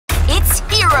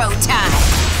hero time!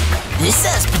 This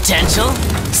has potential.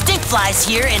 Stinkfly's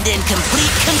here and in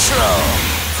complete control.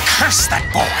 Curse that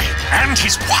boy and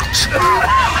his watch!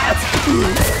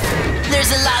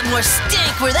 There's a lot more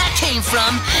stink where that came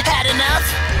from. Had enough?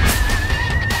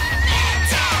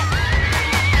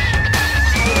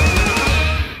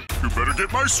 You better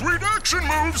get my sweet action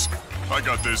moves! I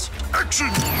got this. Action!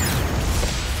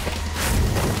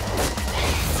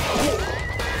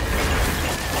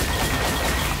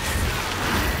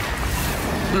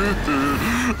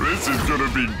 This is gonna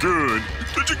be good.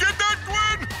 Did you get that,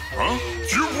 Gwen? Huh?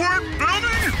 You weren't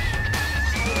building?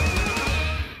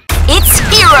 It's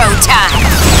hero time!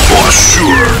 Oh,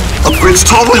 sure. Upgrade's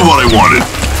totally what I wanted.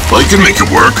 I can make it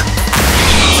work.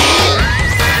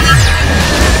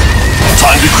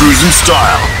 Time to cruise in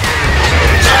style.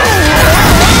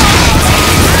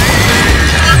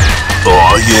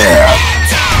 Oh, yeah.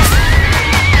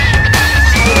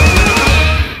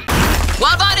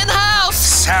 Wildbot in the house!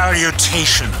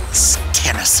 Salutations,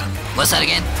 Tennyson. What's that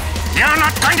again? You're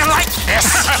not going to like this!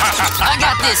 I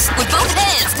got this with both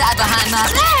hands tied behind my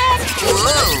back. Whoa,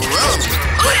 whoa.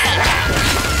 Oh, yeah.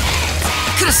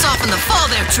 Could've softened the fall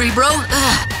there, tree bro.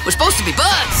 We're supposed to be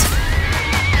buds.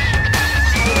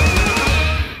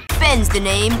 Ben's the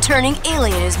name, turning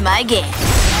alien is my game.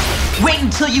 Wait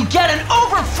until you get an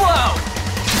overflow!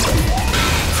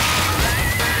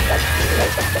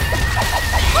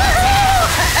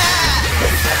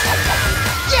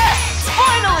 Yes!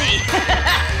 Finally!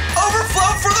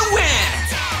 Overflow for the win!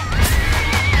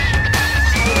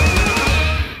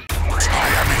 I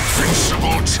am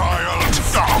invincible, child.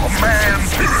 Oh, man.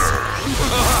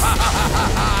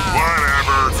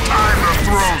 Whatever. Time to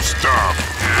throw stuff.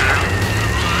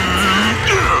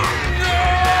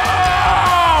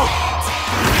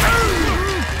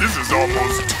 This is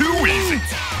almost too easy.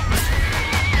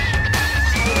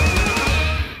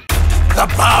 The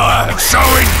power so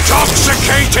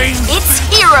intoxicating. It's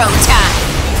hero time.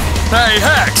 Hey,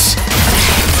 Hex!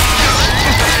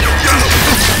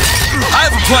 I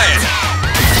have a plan!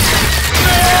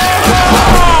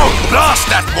 Oh, blast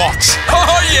that watch!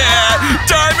 Oh yeah!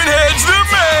 Diamond Head's the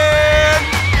man!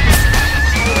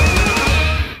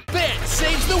 Ben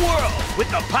saves the world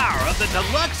with the power of the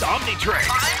Deluxe Omnitrix.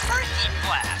 Time for Heat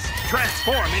Blast.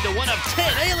 Transform into one of 10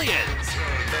 aliens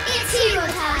It's hero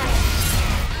time!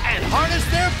 and harness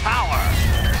their power.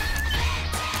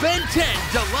 Ben 10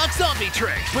 Deluxe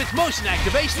Omnitrix with motion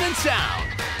activation and sound.